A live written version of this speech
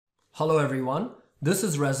Hello everyone, this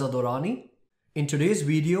is Reza Dorani. In today's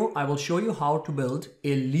video, I will show you how to build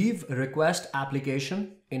a leave request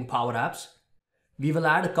application in Power Apps. We will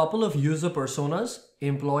add a couple of user personas,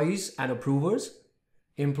 employees and approvers.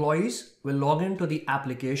 Employees will log into the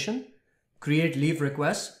application, create leave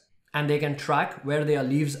requests, and they can track where their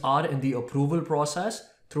leaves are in the approval process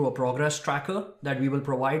through a progress tracker that we will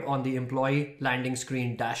provide on the employee landing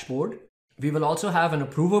screen dashboard. We will also have an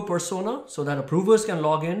approver persona so that approvers can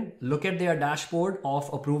log in, look at their dashboard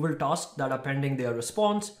of approval tasks that are pending their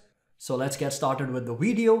response. So let's get started with the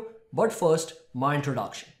video, but first, my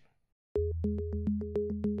introduction.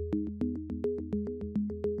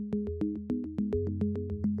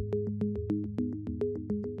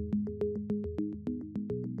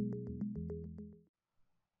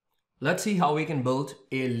 Let's see how we can build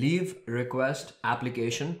a leave request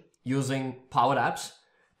application using Power Apps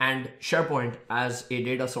and SharePoint as a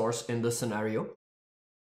data source in this scenario.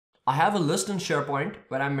 I have a list in SharePoint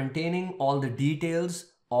where I'm maintaining all the details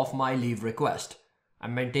of my leave request.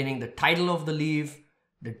 I'm maintaining the title of the leave,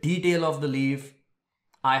 the detail of the leave.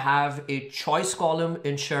 I have a choice column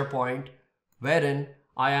in SharePoint wherein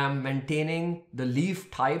I am maintaining the leave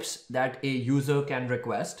types that a user can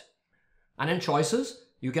request. And in choices,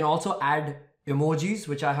 you can also add emojis,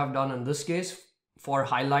 which I have done in this case, for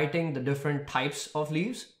highlighting the different types of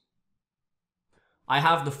leaves. I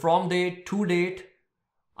have the from date, to date.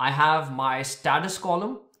 I have my status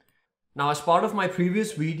column. Now, as part of my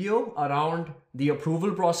previous video around the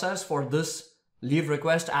approval process for this leave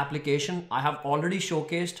request application, I have already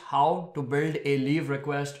showcased how to build a leave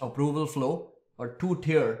request approval flow or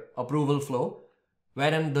two-tier approval flow,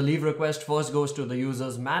 wherein the leave request first goes to the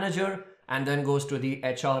user's manager and then goes to the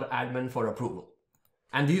HR admin for approval.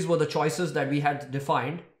 And these were the choices that we had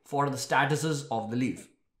defined for the statuses of the leave.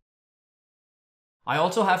 I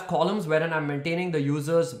also have columns wherein I'm maintaining the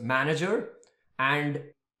user's manager and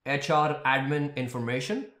HR admin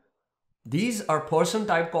information. These are person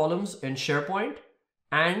type columns in SharePoint,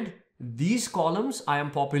 and these columns I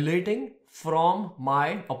am populating from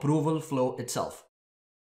my approval flow itself.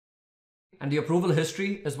 And the approval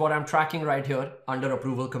history is what I'm tracking right here under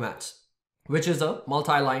approval commands, which is a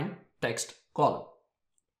multi-line text column.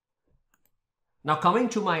 Now coming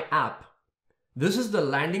to my app, this is the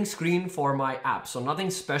landing screen for my app. So nothing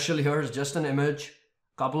special here, it's just an image,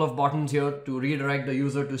 couple of buttons here to redirect the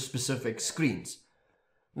user to specific screens.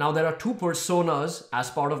 Now there are two personas as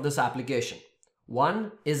part of this application.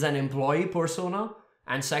 One is an employee persona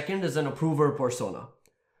and second is an approver persona.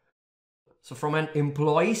 So from an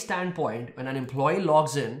employee standpoint, when an employee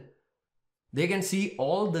logs in, they can see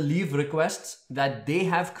all the leave requests that they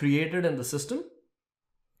have created in the system.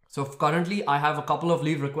 So currently I have a couple of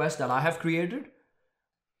leave requests that I have created.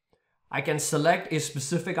 I can select a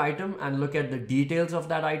specific item and look at the details of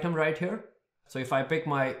that item right here. So if I pick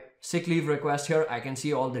my sick leave request here, I can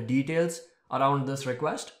see all the details around this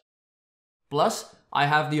request. Plus, I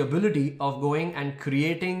have the ability of going and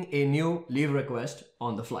creating a new leave request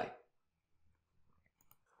on the fly.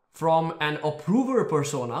 From an approver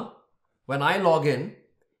persona, when I log in,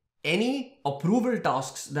 any approval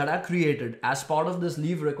tasks that are created as part of this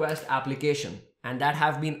leave request application and that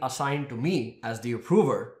have been assigned to me as the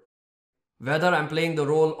approver, whether I'm playing the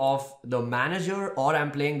role of the manager or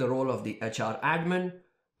I'm playing the role of the HR admin,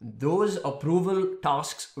 those approval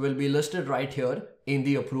tasks will be listed right here in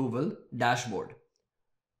the approval dashboard.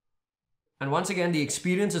 And once again, the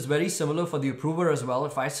experience is very similar for the approver as well.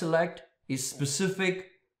 If I select a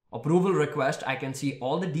specific approval request, I can see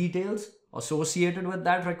all the details associated with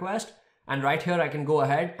that request, and right here I can go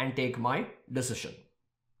ahead and take my decision.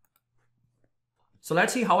 So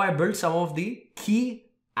let's see how I built some of the key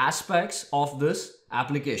aspects of this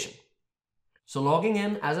application. So logging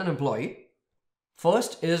in as an employee,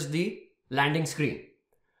 first is the landing screen.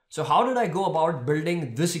 So how did I go about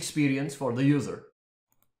building this experience for the user?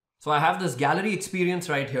 So I have this gallery experience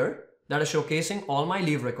right here that is showcasing all my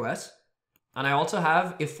leave requests. And I also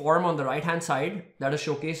have a form on the right hand side that is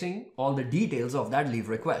showcasing all the details of that leave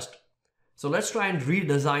request. So let's try and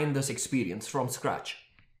redesign this experience from scratch.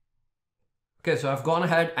 Okay, so I've gone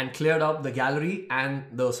ahead and cleared up the gallery and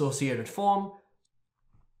the associated form.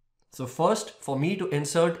 So first, for me to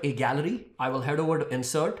insert a gallery, I will head over to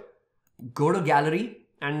Insert, go to Gallery,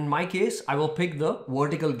 and in my case, I will pick the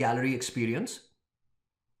vertical gallery experience.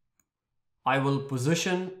 I will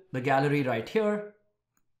position the gallery right here.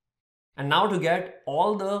 And now to get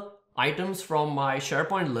all the items from my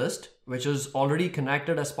SharePoint list, which is already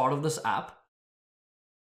connected as part of this app.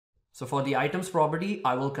 So for the items property,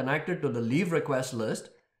 I will connect it to the leave request list.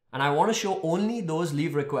 And I want to show only those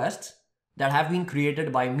leave requests that have been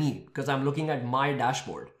created by me because I'm looking at my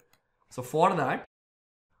dashboard. So for that,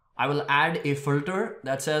 I will add a filter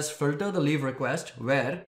that says filter the leave request,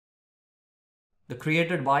 where the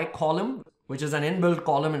created by column, which is an inbuilt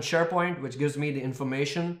column in SharePoint, which gives me the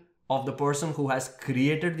information of the person who has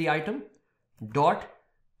created the item, dot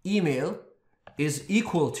email is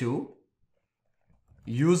equal to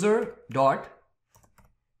user dot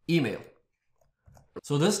email.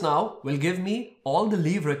 So this now will give me all the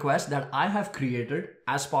leave requests that I have created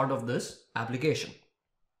as part of this application.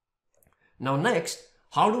 Now next,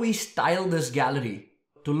 how do we style this gallery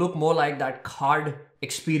to look more like that card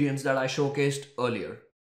experience that I showcased earlier?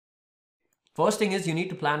 First thing is, you need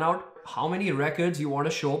to plan out how many records you want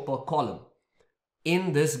to show per column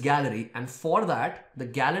in this gallery. And for that, the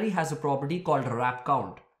gallery has a property called wrap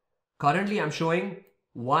count. Currently, I'm showing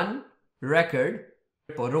 1 record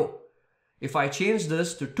per row. If I change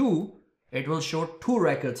this to 2, it will show 2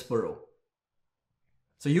 records per row.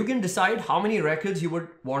 So you can decide how many records you would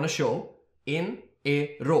want to show in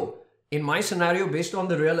a row. In my scenario, based on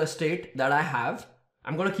the real estate that I have,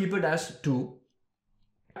 I'm going to keep it as 2.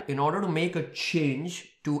 In order to make a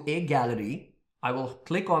change to a gallery, I will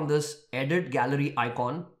click on this edit gallery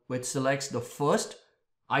icon, which selects the first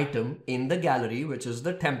item in the gallery, which is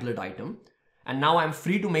the template item. And now I'm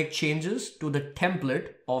free to make changes to the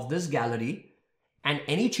template of this gallery. And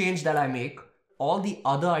any change that I make, all the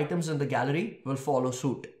other items in the gallery will follow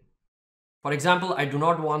suit. For example, I do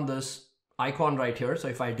not want this icon right here. So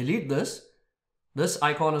if I delete this, this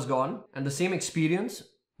icon is gone, and the same experience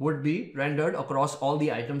would be rendered across all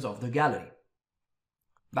the items of the gallery.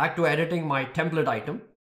 Back to editing my template item.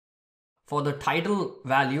 For the title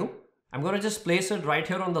value, I'm going to just place it right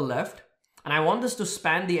here on the left, and I want this to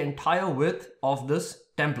span the entire width of this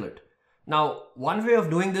template. Now, one way of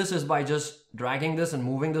doing this is by just dragging this and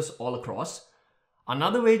moving this all across.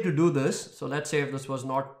 Another way to do this, so let's say if this was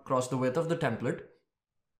not across the width of the template,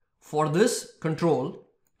 for this control,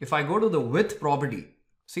 if I go to the width property,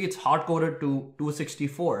 see, it's hard-coded to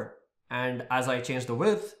 264, and as I change the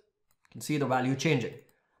width, you can see the value changing.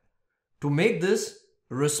 To make this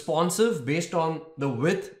responsive based on the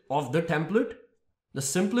width of the template, the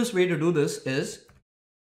simplest way to do this is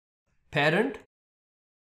parent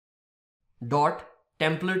dot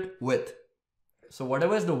template width. So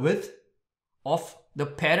whatever is the width of the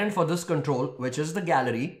parent for this control, which is the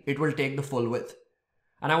gallery, it will take the full width.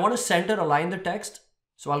 And I want to center align the text.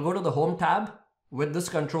 So I'll go to the Home tab with this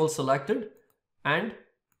control selected and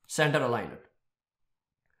center align it.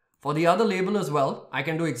 For the other label as well, I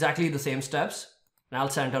can do exactly the same steps, and I'll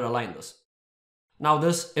center align this. Now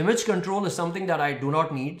this image control is something that I do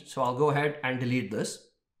not need, so I'll go ahead and delete this.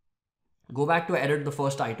 Go back to edit the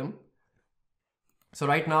first item. So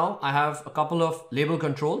right now I have a couple of label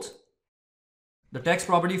controls. The text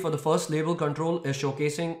property for the first label control is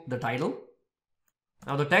showcasing the title.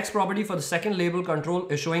 Now the text property for the second label control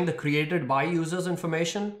is showing the created by users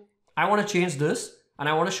information. I want to change this, and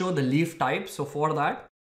I want to show the leaf type. So for that,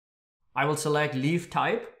 I will select leaf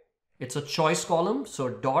type. It's a choice column, so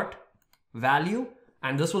dot value,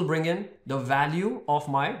 and this will bring in the value of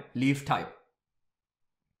my leaf type.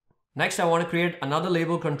 Next, I want to create another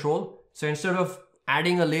label control. So instead of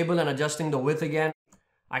adding a label and adjusting the width again,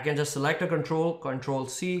 I can just select a control, Control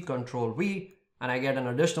C, Control V, and I get an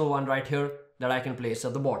additional one right here that I can place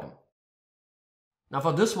at the bottom. Now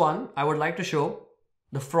for this one, I would like to show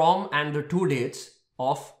the from and the to dates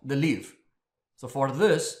of the leave. So for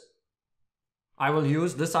this, I will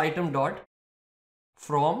use this item dot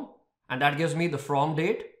from, and that gives me the from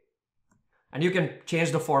date. And you can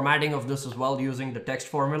change the formatting of this as well using the text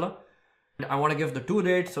formula. I want to give the to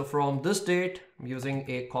date. So from this date, I'm using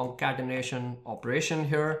a concatenation operation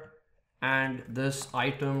here, and this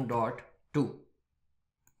item dot to.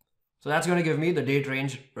 So that's going to give me the date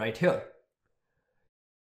range right here.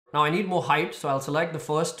 Now I need more height, so I'll select the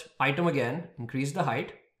first item again, increase the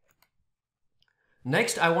height.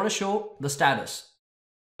 Next, I want to show the status.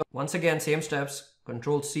 Once again, same steps,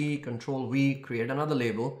 Control C, Control V, create another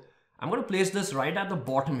label. I'm going to place this right at the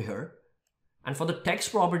bottom here. And for the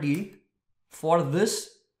text property, for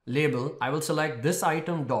this label, I will select this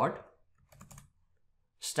item dot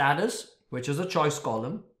status, which is a choice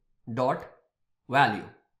column, dot value.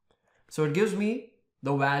 So it gives me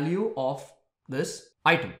the value of this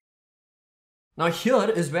item. Now here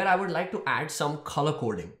is where I would like to add some color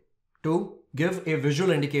coding to give a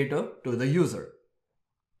visual indicator to the user.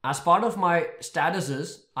 As part of my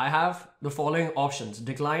statuses, I have the following options: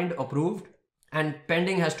 declined, approved, and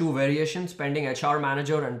pending has 2 variations, pending HR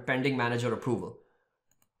manager and pending manager approval.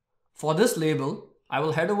 For this label, I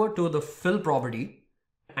will head over to the fill property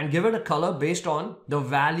and give it a color based on the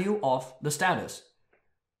value of the status.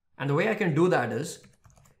 And the way I can do that is,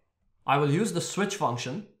 I will use the switch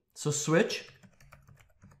function. So switch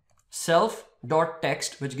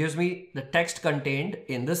self.text, which gives me the text contained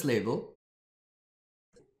in this label.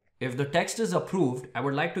 If the text is approved, I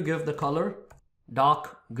would like to give the color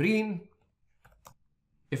dark green.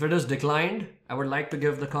 If it is declined, I would like to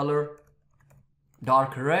give the color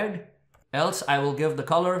dark red. Else I will give the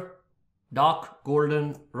color dark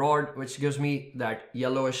golden rod, which gives me that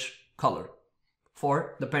yellowish color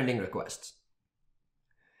for the pending requests.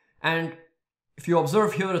 And if you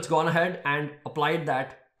observe here, it's gone ahead and applied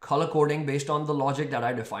that color coding based on the logic that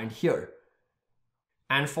I defined here.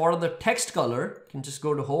 And for the text color, you can just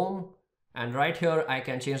go to home, and right here I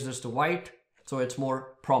can change this to white so it's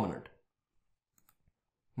more prominent.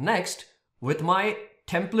 Next, with my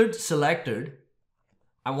template selected,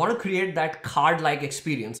 I want to create that card-like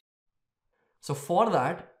experience. So for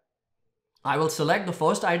that, I will select the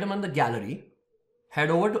first item in the gallery,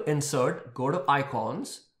 head over to Insert, go to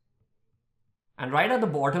Icons, and right at the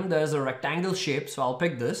bottom there's a rectangle shape, so I'll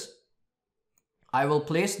pick this. I will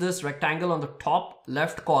place this rectangle on the top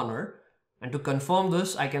left corner, and to confirm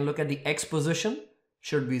this, I can look at the X position,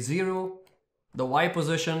 should be 0, the Y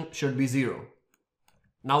position should be 0.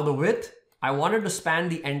 Now the width, I wanted to span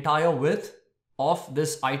the entire width of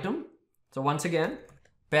this item. So once again,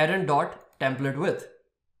 parent.template width.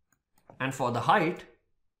 And for the height,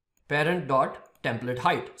 parent.template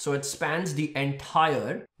height. So it spans the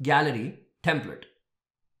entire gallery template.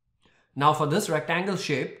 Now for this rectangle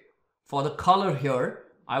shape, for the color here,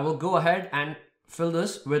 I will go ahead and fill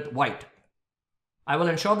this with white. I will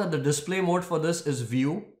ensure that the display mode for this is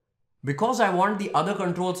view. Because I want the other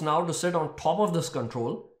controls now to sit on top of this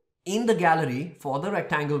control, in the gallery for the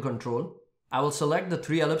rectangle control, I will select the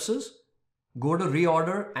 3 ellipses, go to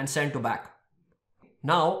reorder and send to back.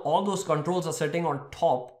 Now all those controls are sitting on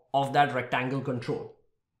top of that rectangle control.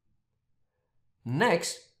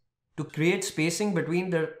 Next, to create spacing between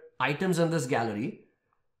the items in this gallery,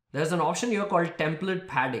 there's an option here called template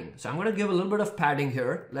padding. So I'm going to give a little bit of padding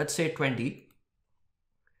here, let's say 20.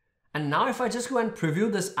 And now if I just go and preview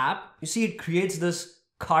this app, you see it creates this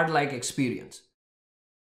card-like experience.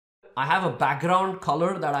 I have a background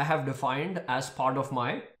color that I have defined as part of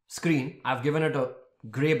my screen. I've given it a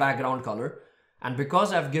gray background color. And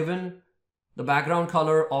because I've given the background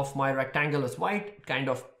color of my rectangle as white, it kind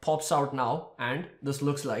of pops out now, and this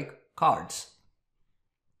looks like cards.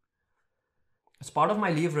 As part of my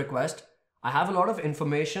leave request, I have a lot of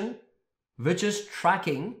information which is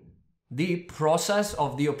tracking the process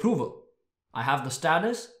of the approval. I have the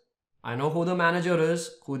status, I know who the manager is,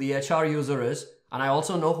 who the HR user is, and I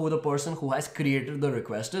also know who the person who has created the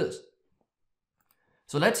request is.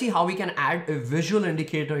 So let's see how we can add a visual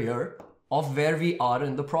indicator here of where we are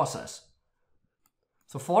in the process.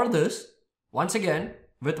 So for this, once again,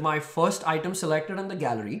 with my first item selected in the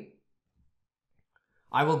gallery,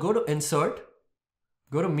 I will go to Insert,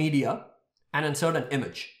 go to Media, and insert an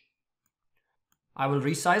image. I will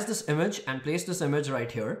resize this image and place this image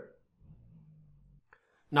right here.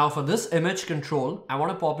 Now for this image control, I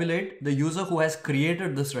want to populate the user who has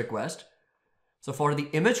created this request. So for the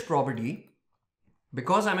image property,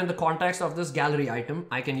 because I'm in the context of this gallery item,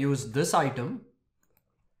 I can use this item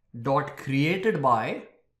dot created by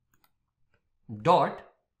dot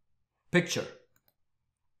picture.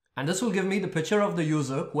 And this will give me the picture of the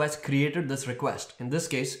user who has created this request. In this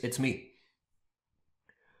case, it's me.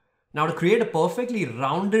 Now to create a perfectly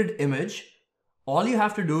rounded image, all you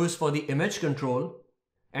have to do is for the image control,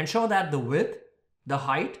 ensure that the width, the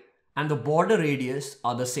height, and the border radius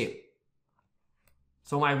are the same.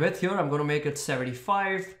 So my width here, I'm going to make it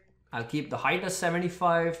 75. I'll keep the height as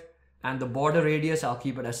 75, and the border radius, I'll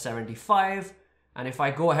keep it as 75. And if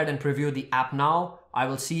I go ahead and preview the app now, I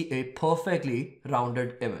will see a perfectly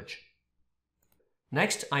rounded image.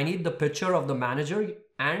 Next, I need the picture of the manager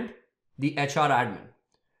and the HR admin.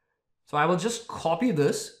 So I will just copy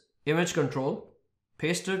this image control,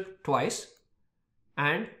 paste it twice,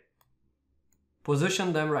 and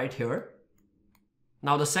position them right here.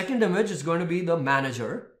 Now the second image is going to be the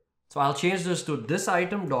manager. So I'll change this to this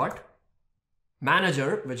item dot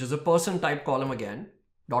manager, which is a person type column again,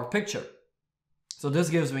 dot picture. So this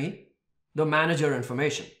gives me the manager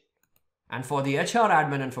information. And for the HR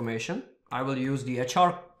admin information, I will use the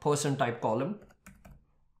HR person type column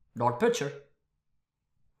dot picture.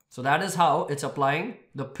 So that is how it's applying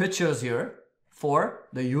the pictures here for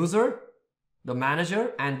the user, the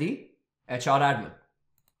manager, and the HR admin.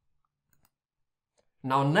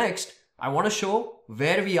 Now next, I want to show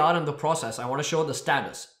where we are in the process. I want to show the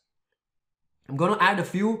status. I'm going to add a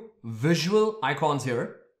few visual icons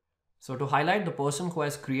here. So to highlight the person who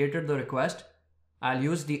has created the request, I'll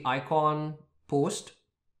use the icon post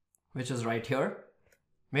which is right here.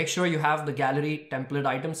 Make sure you have the gallery template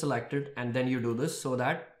item selected, and then you do this so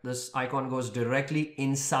that this icon goes directly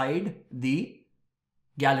inside the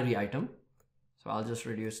gallery item. So I'll just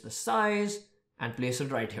reduce the size and place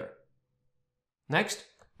it right here. Next,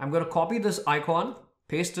 I'm going to copy this icon,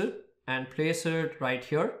 paste it, and place it right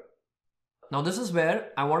here. Now this is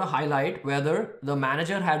where I want to highlight whether the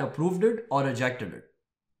manager had approved it or rejected it.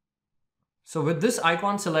 So with this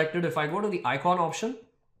icon selected, if I go to the icon option,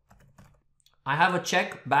 I have a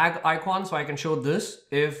check bag icon, so I can show this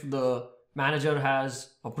if the manager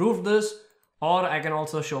has approved this, or I can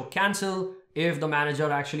also show cancel if the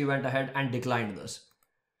manager actually went ahead and declined this.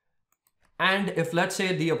 And if, let's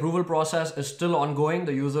say, the approval process is still ongoing,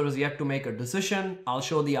 the user is yet to make a decision, I'll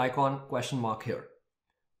show the icon question mark here.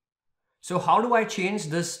 So how do I change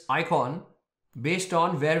this icon based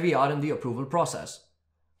on where we are in the approval process?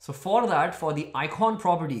 So for that, for the icon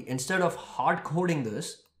property, instead of hard coding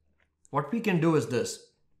this, what we can do is this.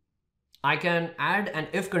 I can add an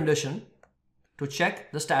if condition to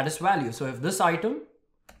check the status value. So if this item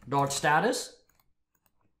dot status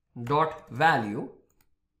dot value,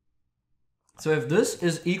 so if this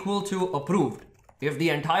is equal to approved, if the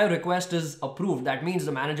entire request is approved, that means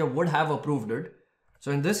the manager would have approved it.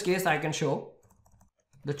 So in this case, I can show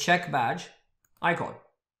the check badge icon.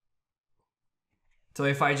 So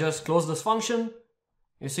if I just close this function,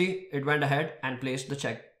 you see it went ahead and placed the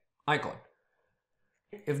check icon.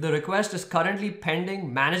 If the request is currently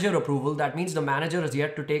pending manager approval, that means the manager is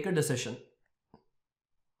yet to take a decision.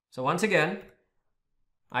 So once again,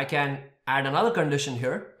 I can add another condition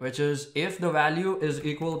here, which is if the value is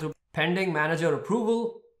equal to pending manager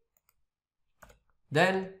approval,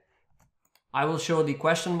 then I will show the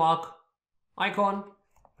question mark icon.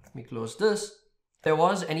 Let me close this. If there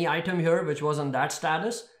was any item here which was on that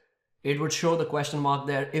status, it would show the question mark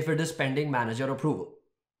there if it is pending manager approval.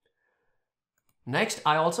 Next,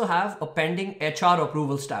 I also have a pending HR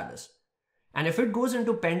approval status. And if it goes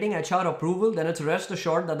into pending HR approval, then it's rest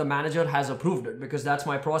assured that the manager has approved it, because that's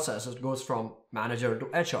my process. It goes from manager to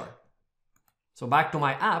HR. So back to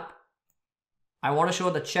my app, I want to show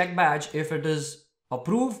the check badge if it is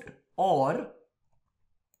approved or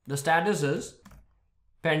the status is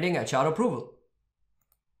pending HR approval.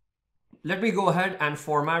 Let me go ahead and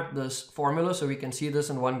format this formula so we can see this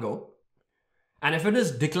in one go. And if it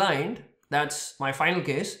is declined, that's my final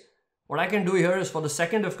case. What I can do here is for the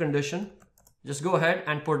second if condition, just go ahead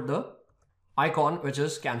and put the icon, which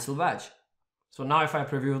is cancel badge. So now if I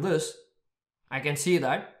preview this, I can see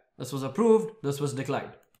that this was approved, this was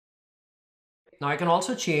declined. Now I can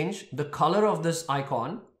also change the color of this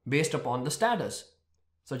icon based upon the status.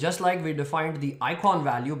 So just like we defined the icon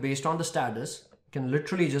value based on the status, you can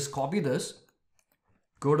literally just copy this,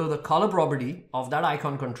 go to the color property of that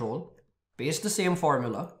icon control, paste the same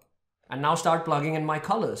formula, and now start plugging in my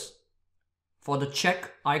colors. For the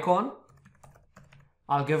check icon,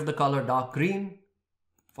 I'll give the color dark green.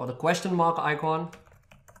 For the question mark icon,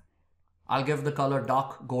 I'll give the color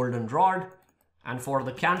dark golden rod. And for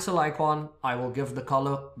the cancel icon, I will give the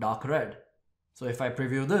color dark red. So if I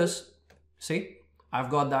preview this, see, I've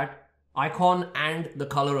got that icon and the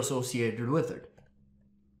color associated with it.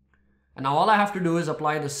 And now all I have to do is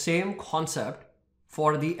apply the same concept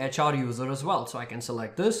for the HR user as well. So I can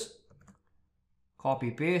select this,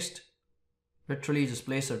 copy paste, literally just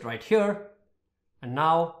place it right here. And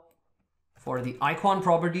now for the icon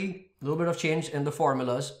property, a little bit of change in the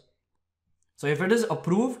formulas. So if it is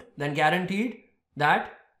approved, then guaranteed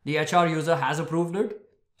that the HR user has approved it.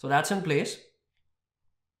 So that's in place.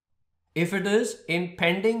 If it is in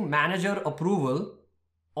pending manager approval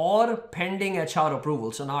or pending HR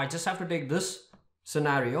approval. So now I just have to take this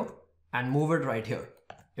scenario and move it right here.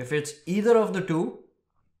 If it's either of the two,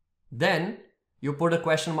 then you put a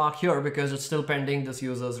question mark here because it's still pending this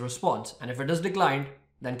user's response. And if it is declined,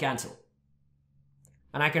 then cancel.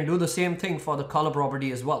 And I can do the same thing for the color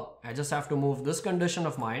property as well. I just have to move this condition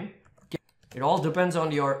of mine. It all depends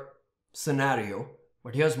on your scenario,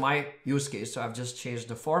 but here's my use case. So I've just changed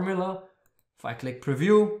the formula. If I click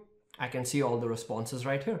preview, I can see all the responses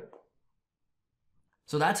right here.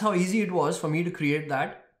 So that's how easy it was for me to create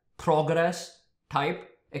that progress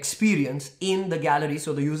type experience in the gallery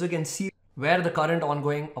so the user can see where the current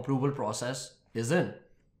ongoing approval process is in.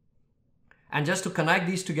 And just to connect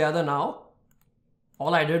these together now,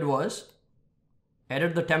 all I did was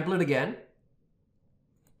edit the template again,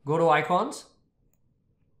 go to icons.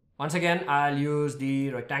 Once again, I'll use the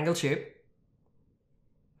rectangle shape,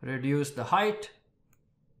 reduce the height,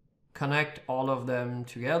 connect all of them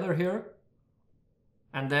together here,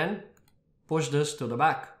 and then push this to the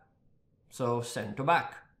back. So send to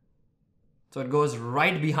back. So it goes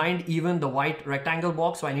right behind even the white rectangle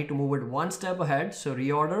box. So I need to move it one step ahead. So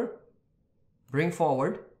reorder, bring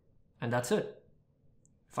forward, and that's it.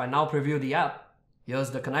 If I now preview the app,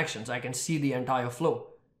 here's the connections. I can see the entire flow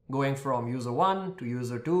going from user 1 to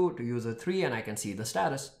user 2 to user 3, and I can see the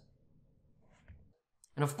status.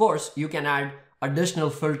 And of course, you can add additional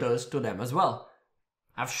filters to them as well.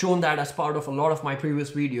 I've shown that as part of a lot of my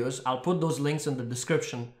previous videos. I'll put those links in the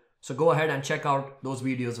description. So go ahead and check out those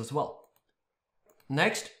videos as well.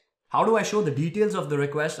 Next, how do I show the details of the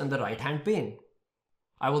request in the right-hand pane?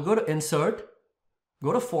 I will go to Insert,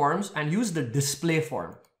 go to Forms, and use the Display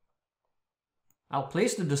form. I'll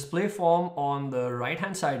place the display form on the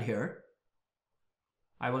right-hand side here.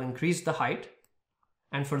 I will increase the height.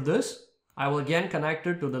 And for this, I will again connect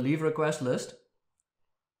it to the leave request list.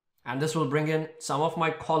 And this will bring in some of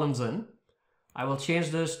my columns in. I will change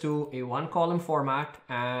this to a one column format,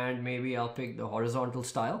 and maybe I'll pick the horizontal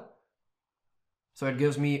style. So it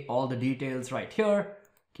gives me all the details right here.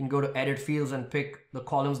 You can go to edit fields and pick the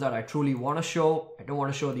columns that I truly want to show. I don't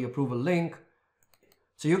want to show the approval link.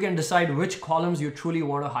 So you can decide which columns you truly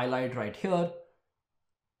want to highlight right here.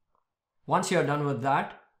 Once you're done with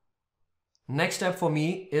that, next step for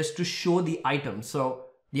me is to show the item. So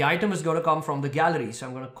the item is going to come from the gallery. So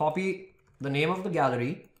I'm going to copy the name of the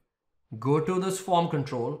gallery, go to this form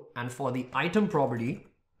control, and for the item property,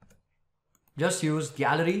 just use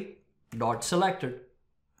gallery.selected.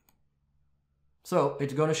 So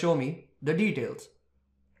it's going to show me the details.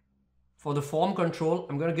 For the form control,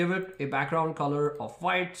 I'm going to give it a background color of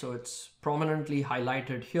white. So it's prominently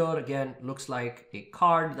highlighted here. Again, looks like a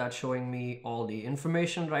card that's showing me all the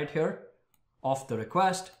information right here of the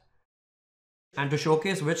request. And to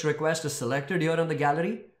showcase which request is selected here in the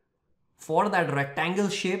gallery, for that rectangle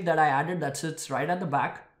shape that I added that sits right at the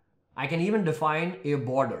back, I can even define a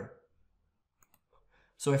border.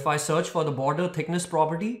 So if I search for the border thickness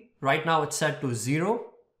property, right now it's set to 0.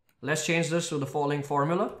 Let's change this to the following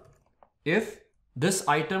formula. If this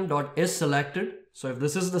item.is selected, so if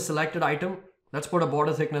this is the selected item, let's put a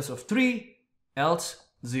border thickness of 3, else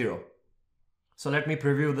 0. So let me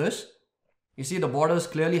preview this. You see the border is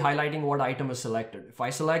clearly highlighting what item is selected. If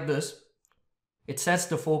I select this, it sets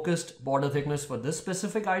the focused border thickness for this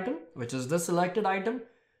specific item, which is the selected item.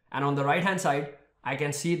 And on the right hand side, I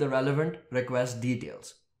can see the relevant request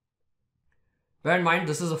details. Bear in mind,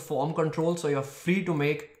 this is a form control, so you're free to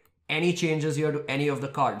make any changes here to any of the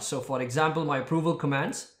cards. So for example, my approval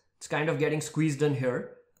commands, it's kind of getting squeezed in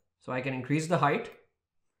here. So I can increase the height,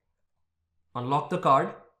 unlock the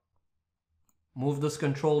card, move this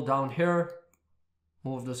control down here,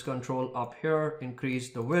 move this control up here,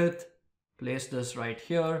 increase the width, place this right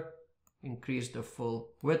here, increase the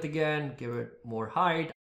full width again, give it more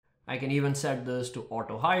height. I can even set this to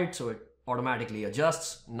auto height, so it automatically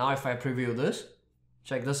adjusts. Now if I preview this,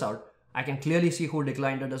 check this out. I can clearly see who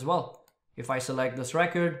declined it as well. If I select this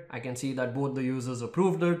record, I can see that both the users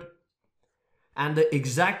approved it. And the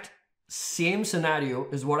exact same scenario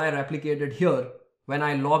is what I replicated here when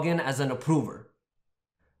I log in as an approver.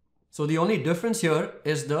 So the only difference here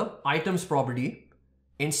is the items property.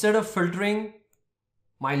 Instead of filtering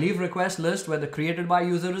my leave request list where the created by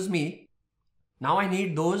user is me, now I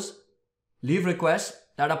need those leave requests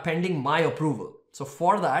that are pending my approval. So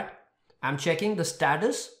for that, I'm checking the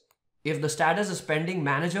status. If the status is pending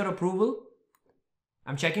manager approval,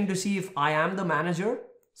 I'm checking to see if I am the manager.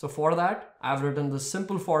 So for that, I've written this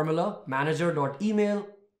simple formula, manager.email,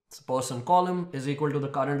 it's a person column, is equal to the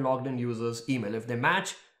current logged in user's email. If they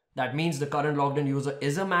match, that means the current logged in user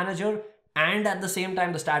is a manager, and at the same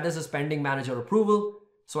time, the status is pending manager approval.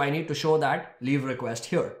 So I need to show that leave request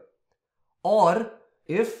here. Or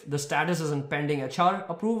if the status is in pending HR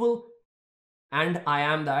approval, and I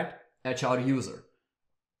am that HR user.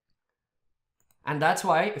 And that's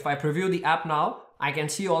why if I preview the app now, I can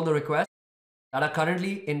see all the requests that are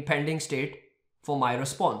currently in pending state for my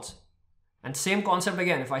response. And same concept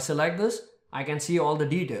again, if I select this, I can see all the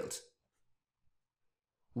details.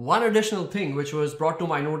 One additional thing which was brought to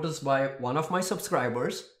my notice by one of my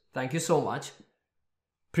subscribers, thank you so much.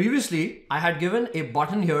 Previously, I had given a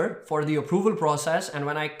button here for the approval process, and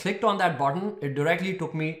when I clicked on that button, it directly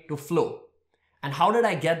took me to Flow. And how did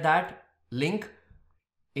I get that link?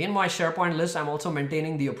 In my SharePoint list, I'm also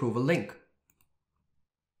maintaining the approval link.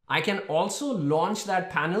 I can also launch that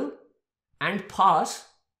panel and pass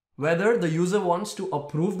whether the user wants to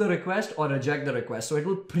approve the request or reject the request. So it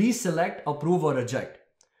will pre-select approve or reject.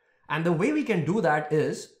 And the way we can do that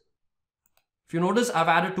is, if you notice, I've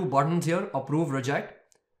added two buttons here, approve, reject.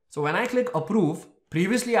 So when I click approve,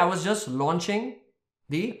 previously I was just launching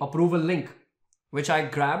the approval link. which I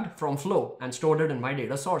grabbed from Flow and stored it in my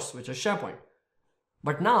data source, which is SharePoint.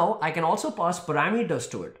 But now I can also pass parameters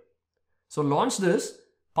to it. So launch this,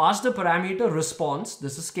 pass the parameter response,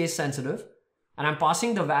 this is case sensitive, and I'm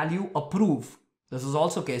passing the value approve, this is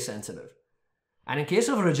also case sensitive. And in case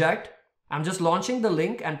of reject, I'm just launching the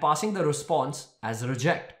link and passing the response as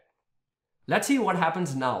reject. Let's see what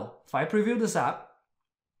happens now. If I preview this app,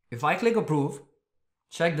 if I click approve,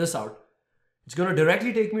 check this out. It's going to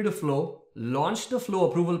directly take me to Flow, launch the Flow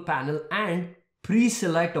approval panel and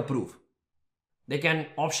pre-select approve. They can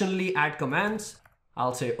optionally add commands.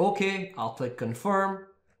 I'll say OK, I'll click confirm,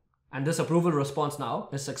 and this approval response now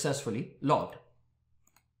is successfully logged.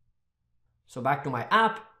 So back to my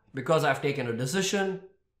app, because I've taken a decision,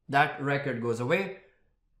 that record goes away.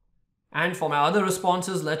 And for my other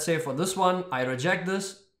responses, let's say for this one, I reject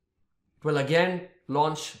this, it will again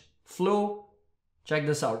launch Flow. Check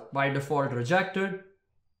this out, by default rejected.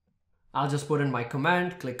 I'll just put in my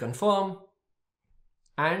command, click confirm,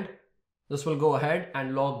 and this will go ahead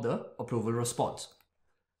and log the approval response.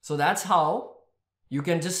 So that's how you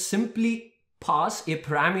can just simply pass a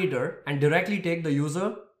parameter and directly take the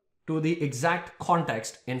user to the exact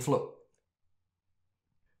context in Flow.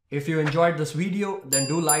 If you enjoyed this video, then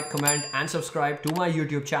do like, comment, and subscribe to my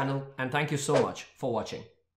YouTube channel, and thank you so much for watching.